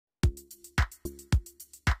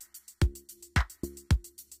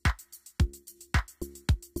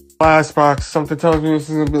Last box. Something tells me this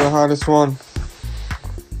is gonna be the hottest one.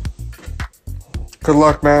 Good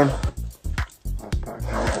luck, man.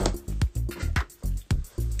 Last box.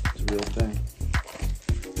 It's a real thing.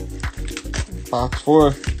 Box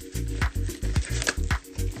 4.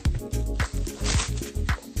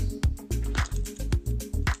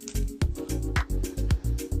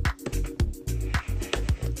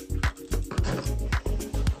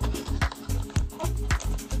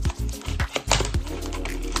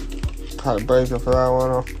 Had a breaker for that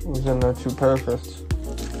one. It was in there too perfect.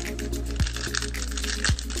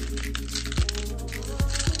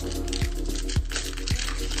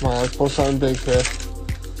 Come on, let's pull something big here.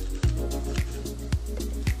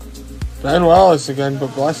 Ben Wallace again,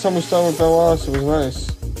 but last time we started with Ben Wallace, it was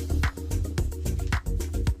nice.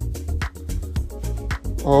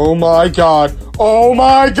 Oh my god! Oh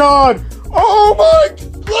my god! Oh my!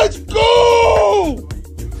 Let's go!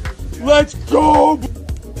 Let's go!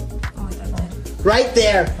 Right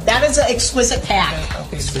there. That is an exquisite pack.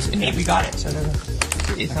 Exquisite. Hey, we got it. So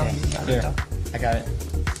it's not you got it. I got it.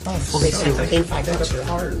 Oh, Well, they say pink 5 extra.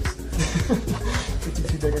 Cards.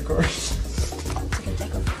 52 deck of cards.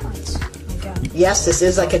 Yes, this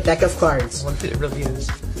is like a deck of cards. What it really is.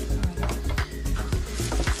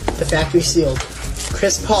 The factory sealed.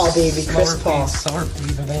 Chris Paul, baby. Chris Paul. Sour,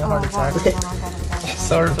 please. I'm having a heart attack.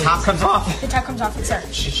 Sour, please. Top comes off. The top comes off. It's there.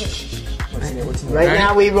 Right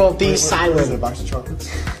now we will be What is it, a silent. box of chocolates?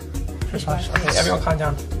 Chris Bosh. Okay, everyone calm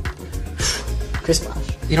down. Chris Bosh.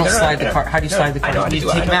 You don't slide the card. How do you slide the I card? know how to You do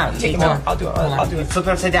it. take them out. Take them out. I'll do it. I'll do it. Flip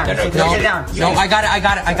it upside down. No, no, Flip it no. upside down. No, I got it. I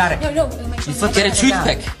got it. I got it. No. You flip. Get a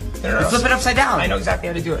toothpick. No, You flip it upside down. I know exactly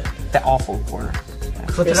how to do it. The awful corner.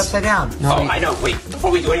 Flip it upside down. No, Oh, I know. Wait, before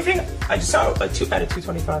we do anything, I just saw like out of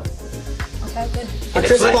 225. Okay, good.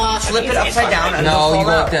 Chris Bosh. flip it upside down. And No, it'll you fall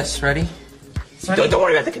go out. like this. Ready? Don't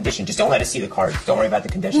worry about the condition. Just don't let us see the card. Don't worry about the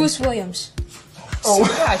condition. Lewis Williams. Oh,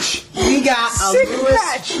 patch. We got a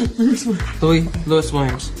Lewis. Lewis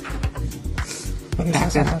Williams.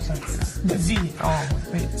 Stop. The Z. Oh,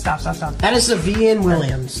 wait. Stop. That is the V in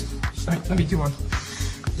Williams. Let me do one.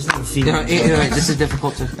 No, this is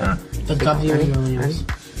difficult to. The W in Williams.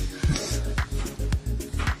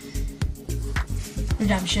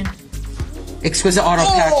 Redemption. Exquisite auto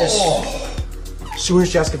patches. So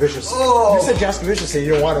where's Jessica Vicious? Oh. You said Jessica Vicious, so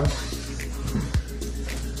you don't want him.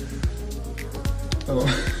 Oh.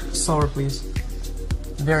 Slower, please.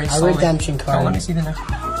 Very A slowly. redemption card. Oh, let me see the next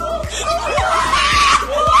one.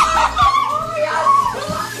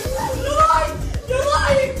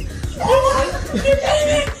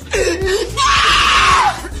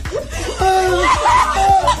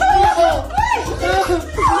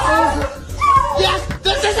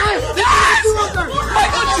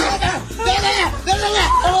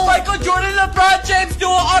 Michael Jordan, LeBron James,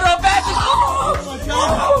 dual auto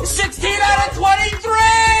patches. 16 out of 23.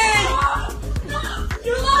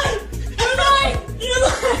 You're lying. You're lying. You're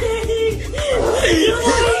lying.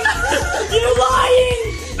 You're lying.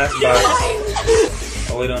 That's box.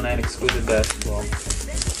 Oh, wait on that exquisite basketball.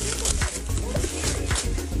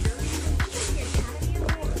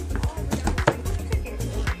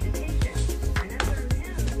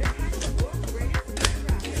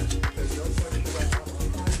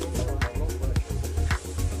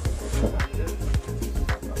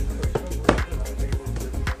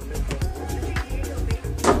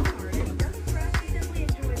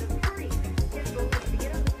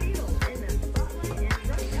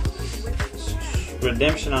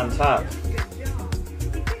 Redemption on top.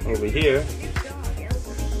 Over here.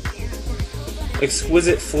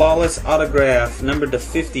 Exquisite flawless autograph, numbered to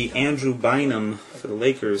 50, Andrew Bynum for the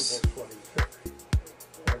Lakers.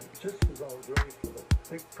 Just as I was ready for the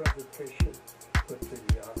big presentation with the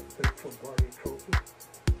big Lombardi trophy,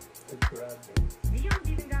 they grabbed me. Dion's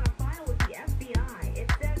even got a file with the FBI.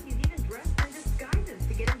 It says he's even dressed in disguises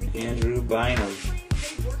to get into Andrew Bynum.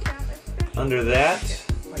 Under that?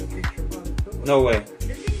 No way.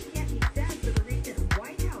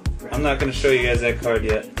 I'm not going to show you guys that card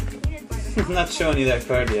yet. I'm not showing you that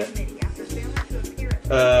card yet.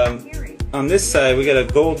 On this side, we got a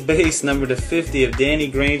gold base number to 50 of Danny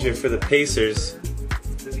Granger for the Pacers.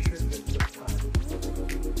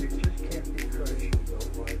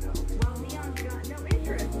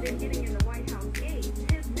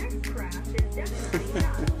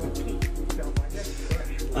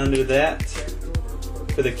 Under that,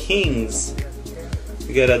 for the Kings,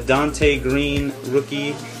 we got a Dante Green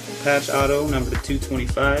rookie patch auto, number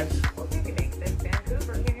 225.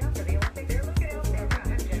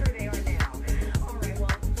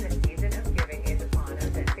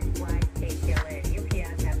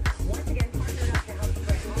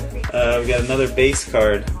 We got another base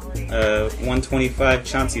card, 125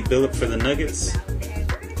 Chauncey Billups for the Nuggets.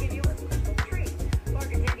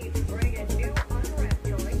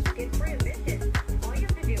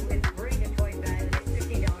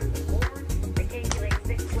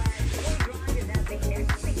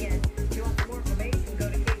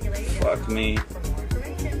 Fuck me.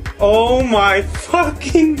 Oh my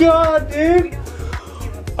fucking god, dude!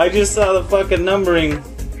 I just saw the fucking numbering.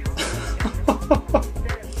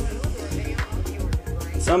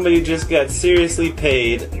 Somebody just got seriously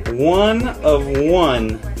paid 1 of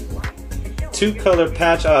 1 2-color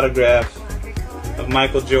patch autograph of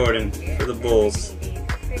Michael Jordan for the Bulls.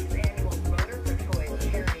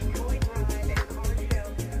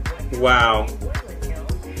 Wow.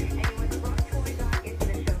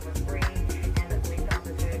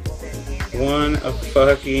 One of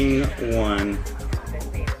fucking 1.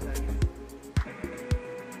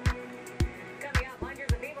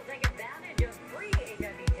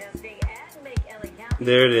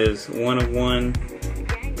 There it is, 1 of 1.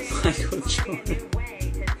 Michael Jordan.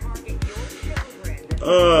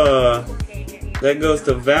 That goes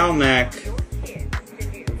to Valmac.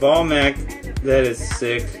 Valmac, that is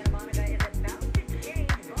sick.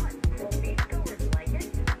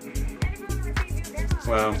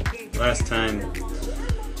 Wow, last time.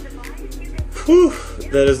 Whew,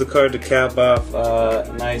 that is the card to cap off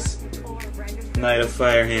nice Night of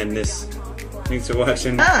Firehandness. Thanks for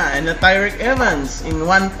watching. And the Tyrek Evans in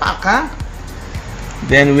 1 pack, huh?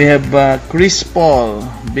 Then we have Chris Paul,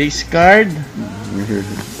 base card.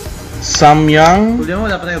 Sam Young. Tuloy mo,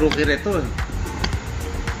 dapat yung rookie reto.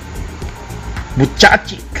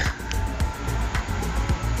 Buchachik.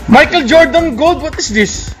 Michael Jordan Gold, what is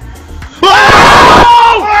this?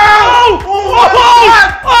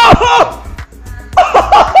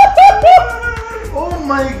 Oh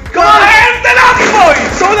my god! I am the lucky boy!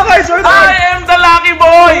 Show the cards, show the I cards! am the lucky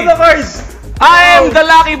boy! Show the cards! I am the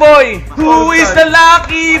lucky boy! Who is the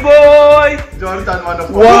lucky boy? Jordan, one of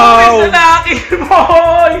Who is the lucky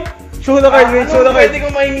boy? Show the card, wait, show the card. Pwede ko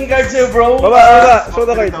mahinging card sa'yo, bro. Baba, show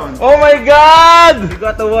the card. Oh my god! You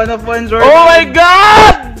got the 1 of 1 Jordan. Oh my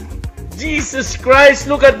god! Jesus Christ,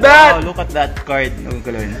 look at that! Wow, look at that card.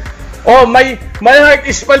 Oh, my heart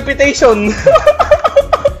is palpitation.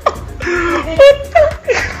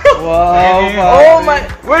 Wow. Oh my,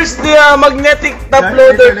 where's the magnetic top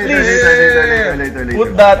loader, please? Later.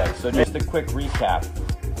 Put that. So just a quick recap.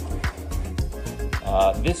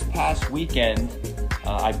 This past weekend,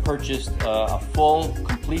 I purchased a full,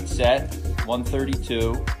 complete set,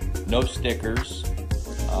 132, no stickers,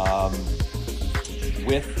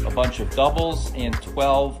 with a bunch of doubles and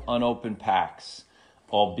 12 unopened packs,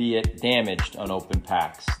 albeit damaged unopened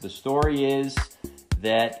packs. The story is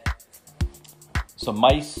that some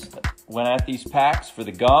mice went at these packs for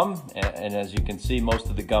the gum, and as you can see, most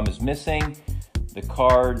of the gum is missing. The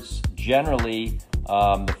cards, generally,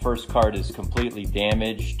 the first card is completely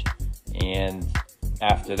damaged, and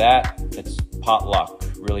after that, it's pot luck.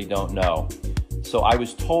 Really don't know. So I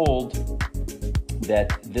was told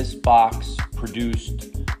that this box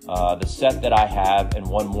produced the set that I have and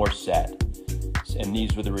 1 more set, and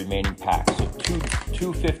these were the remaining packs. So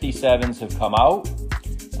two 57s have come out.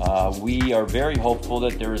 We are very hopeful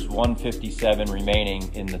that there is 157 remaining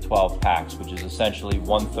in the 12 packs, which is essentially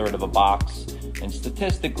 1/3 of a box, and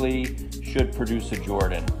statistically should produce a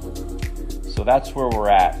Jordan. So that's where we're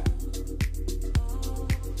at.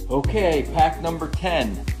 Okay, pack number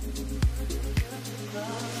 10.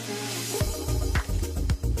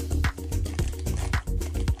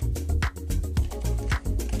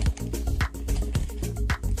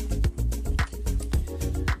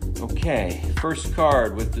 Okay, first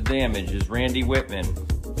card with the damage is Randy Whitman.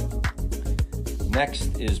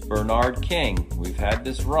 Next is Bernard King. We've had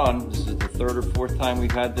this run. This is the 3rd or 4th time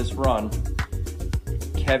we've had this run.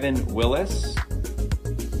 Kevin Willis.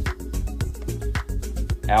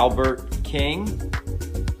 Albert King.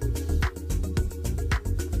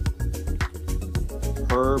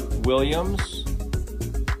 Herb Williams.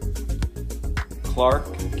 Clark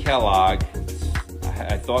Kellogg.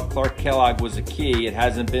 I thought Clark Kellogg was a key. It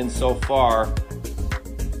hasn't been so far.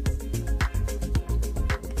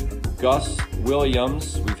 Gus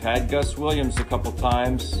Williams. We've had Gus Williams a couple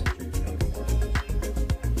times.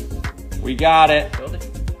 We got it.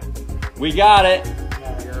 We got it.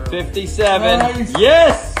 57. Nice.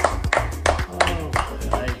 Yes!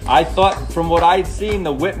 I thought from what I'd seen,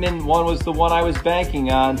 the Whitman one was the one I was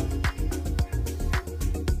banking on.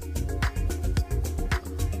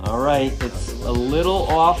 All right, it's a little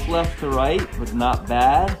off left to right, but not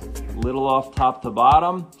bad. A little off top to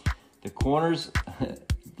bottom. The corners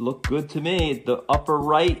look good to me. The upper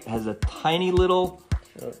right has a tiny little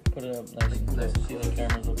Put it up nice and close to see the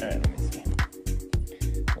cameras. Okay, let me see.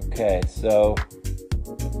 Okay, so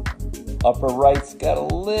upper right's got a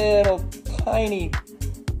little tiny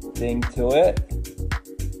thing to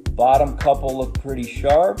it. Bottom couple look pretty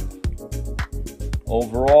sharp.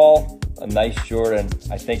 Overall, a nice Jordan.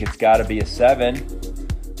 I think it's got to be a 7.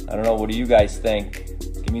 I don't know, what do you guys think?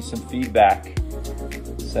 Give me some feedback.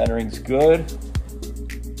 Centering's good.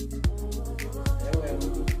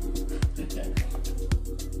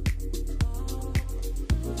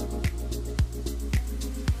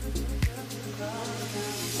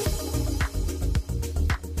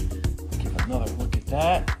 Give another look at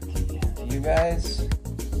that to you guys.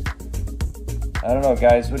 I don't know,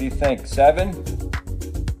 guys, what do you think? 7?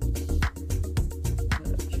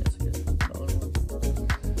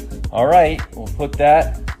 All right, we'll put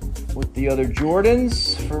that with the other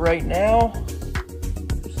Jordans for right now.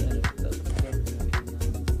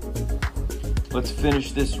 Let's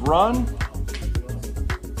finish this run.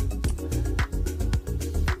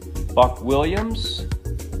 Buck Williams,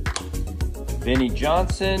 Vinnie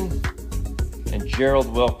Johnson, and Gerald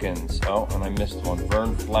Wilkins. Oh, and I missed one.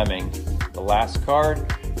 Vern Fleming, the last card.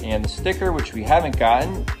 And the sticker, which we haven't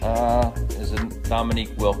gotten, is a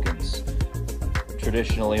Dominique Wilkins.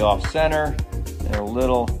 Traditionally off center, and a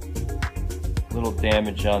little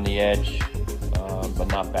damage on the edge, but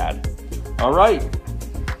not bad. All right,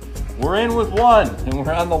 we're in with one, and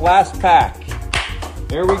we're on the last pack.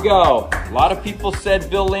 Here we go. A lot of people said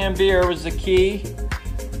Bill Laimbeer was the key.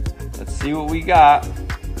 Let's see what we got.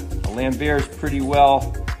 Laimbeer is pretty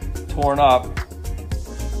well torn up.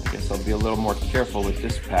 I guess I'll be a little more careful with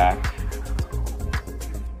this pack.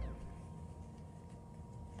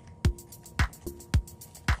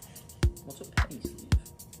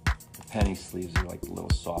 Penny sleeves are like little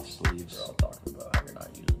soft sleeves. We're all talking about how you're not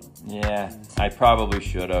using them. Yeah, I probably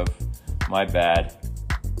should have. My bad.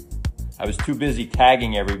 I was too busy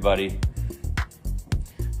tagging everybody.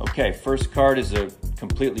 Okay, first card is a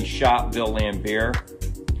completely shot Bill Laimbeer.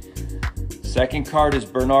 Second card is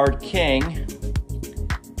Bernard King.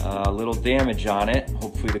 A little damage on it.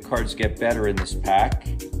 Hopefully the cards get better in this pack.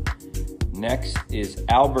 Next is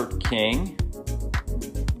Albert King.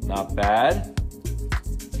 Not bad.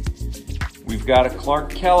 We've got a Clark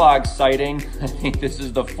Kellogg sighting. I think this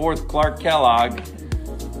is the 4th Clark Kellogg.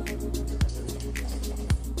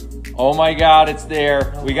 Oh my God, it's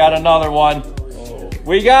there. We got another one.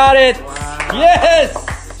 We got it! Wow.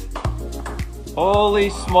 Yes! Holy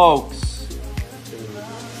smokes.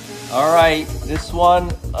 All right, this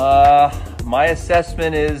one, my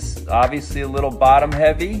assessment is obviously a little bottom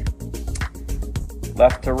heavy.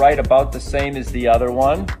 Left to right, about the same as the other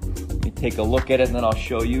one. Let me take a look at it and then I'll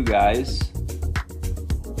show you guys.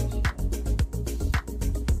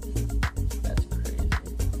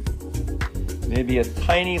 Maybe a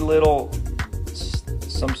tiny little,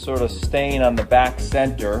 some sort of stain on the back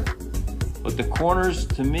center, but the corners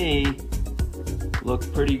to me look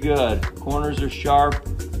pretty good. Corners are sharp.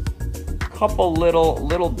 Couple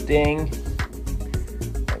little ding.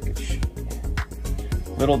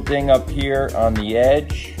 Little ding up here on the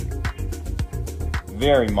edge.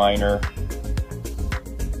 Very minor.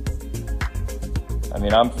 I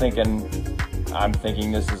mean, I'm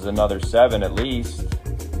thinking this is another 7 at least.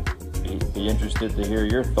 Be interested to hear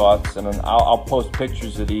your thoughts, and I'll post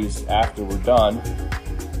pictures of these after we're done.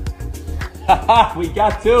 We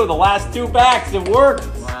got 2, the last 2 packs, it worked.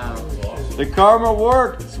 Wow. The karma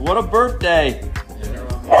worked. What a birthday.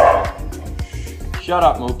 Shut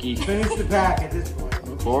up, Mookie. Finish the pack at this point.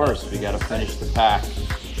 Of course, we got to finish the pack.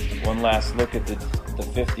 One last look at the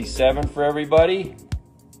 57 for everybody.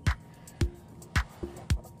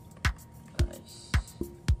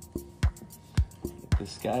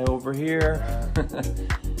 This guy over here.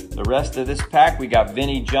 The rest of this pack, we got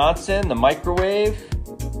Vinnie Johnson, the microwave.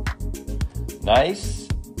 Nice.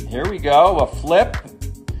 Here we go, a flip.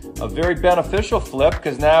 A very beneficial flip,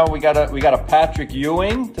 because now we got a Patrick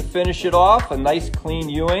Ewing to finish it off. A nice clean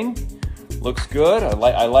Ewing. Looks good.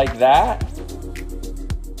 I like that.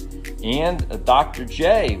 And a Dr.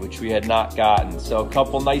 J, which we had not gotten. So a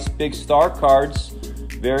couple nice big star cards.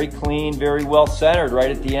 Very clean, very well centered right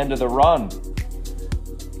at the end of the run.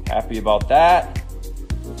 Happy about that.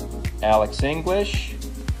 Alex English,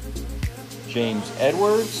 James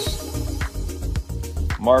Edwards,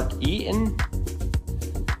 Mark Eaton,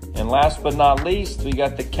 and last but not least, we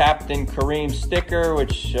got the Captain Kareem sticker,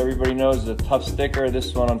 which everybody knows is a tough sticker.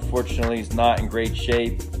 This one, unfortunately, is not in great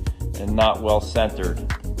shape and not well centered.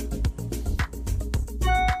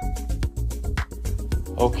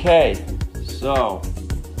 Okay, so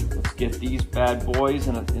let's get these bad boys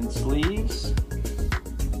in sleeves.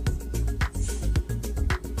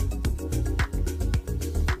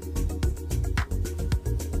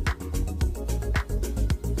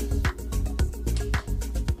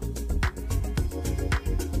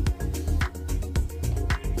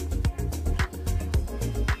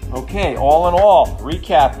 Okay, all in all,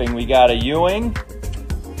 recapping, we got a Ewing,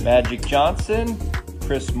 Magic Johnson,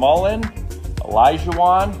 Chris Mullen, Elijah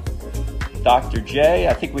Wan, Dr. J.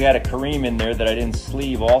 I think we had a Kareem in there that I didn't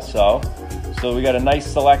sleeve also. So we got a nice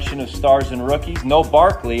selection of stars and rookies. No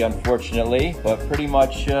Barkley, unfortunately, but pretty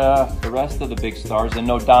much the rest of the big stars, and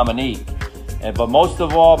no Dominique. But most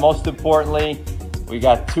of all, most importantly, we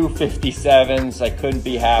got 2 57s. I couldn't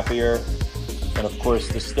be happier. And of course,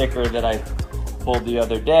 the sticker that I pulled the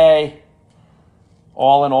other day.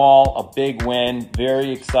 All in all, a big win.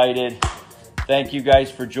 Very excited. Thank you guys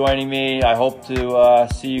for joining me. I hope to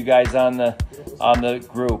see you guys on the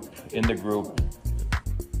group, in the group.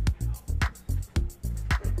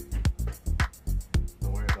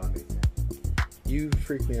 Don't worry about me. You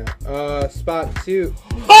freak me out. Spot 2.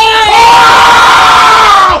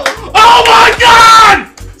 Oh my God!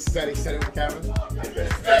 Said it with the camera.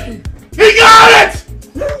 He got it!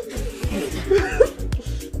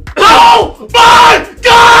 Oh my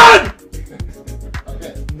God!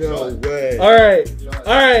 No way. All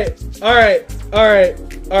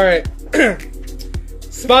right.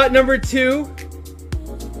 Spot number 2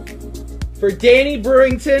 for Danny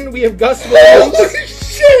Brewington. We have Gus Williams. Holy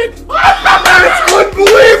shit! That's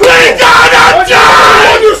unbelievable! We got a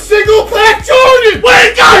Jordan! On your single pack Jordan!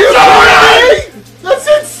 We got Jordan! That's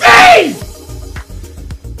insane!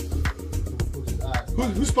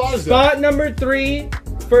 Whose spot is that? Spot number 3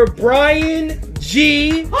 for Brian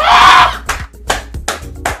G.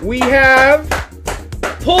 We have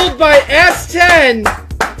pulled by S10.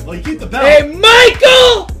 Oh, you keep the belt. A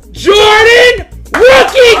Michael Jordan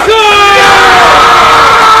rookie card!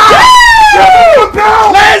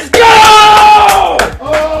 Let's go!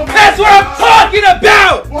 Oh That's what I'm talking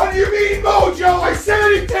about! What do you mean, Mojo? I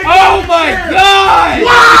said he take Oh my God!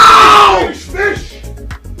 Wow! Fish!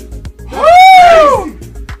 Woo!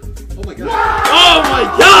 Oh my God. Oh my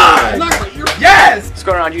God! Yes! What's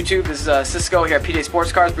going on YouTube? This is Cisco here at PJ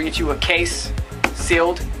Sports Cards, bringing you a case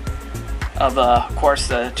sealed of course,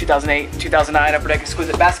 the 2008-2009 Upper Deck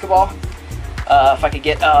Exquisite Basketball. If I could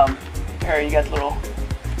get, Harry, you got the little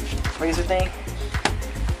razor thing.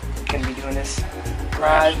 Gonna be doing this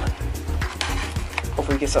live.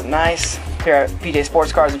 Hopefully we get something nice here at PJ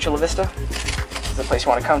Sports Cards in Chula Vista. This is the place you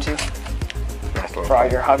want to come to for all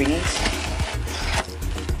your hobby needs.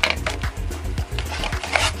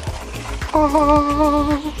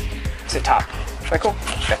 Is it top? Right, cool?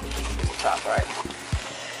 Okay. Top, alright.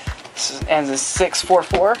 This ends in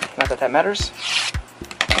 644. Not that that matters.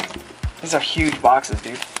 These are huge boxes,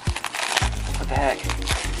 dude. What the heck?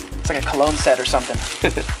 It's like a cologne set or something.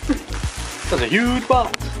 That's a huge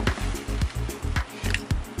box.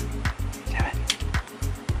 Damn it.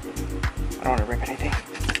 I don't want to rip anything.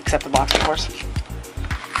 Except the box, of course.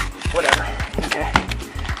 Whatever. Okay.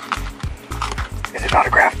 Is it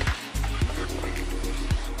autographed?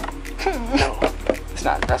 No, it's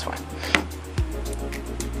not. That's fine.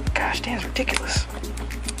 Gosh, damn, it's ridiculous.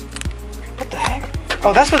 What the heck?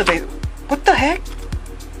 Oh, that's what they. What the heck?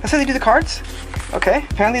 That's how they do the cards? Okay,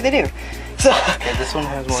 apparently they do. So Okay, this one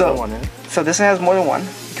has more than one in it. So this one has more than one.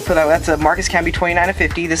 You can put that. That's a Marcus Camby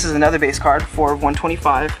 29/50. This is another base card for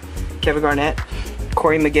 125. Kevin Garnett,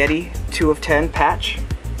 Corey Maggette 2/10 patch.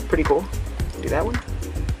 Pretty cool. Do that one.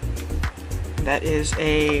 That is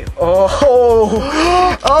a Jordan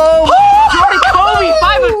Kobe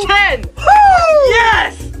 5/10.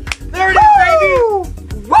 Yes, there it is, baby.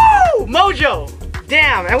 Woo, Mojo.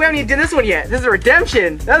 Damn, and we haven't even done this one yet. This is a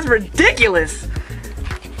redemption. That's ridiculous.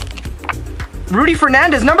 Rudy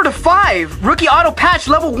Fernandez, number /5, rookie auto patch,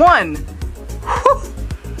 level 1.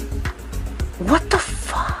 What the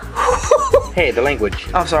fuck? Hey, the language.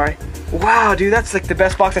 I'm sorry. Wow, dude, that's like the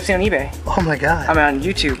best box I've seen on eBay. Oh my God. I mean, on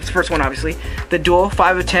YouTube. It's the first one, obviously. The dual,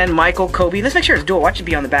 5/10, Michael, Kobe. Let's make sure it's dual. Watch it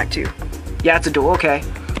be on the back, too. Yeah, it's a dual. Okay.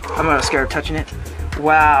 I'm not scared of touching it.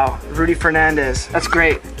 Wow. Rudy Fernandez. That's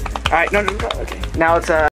great. All right. No. Okay. Now it's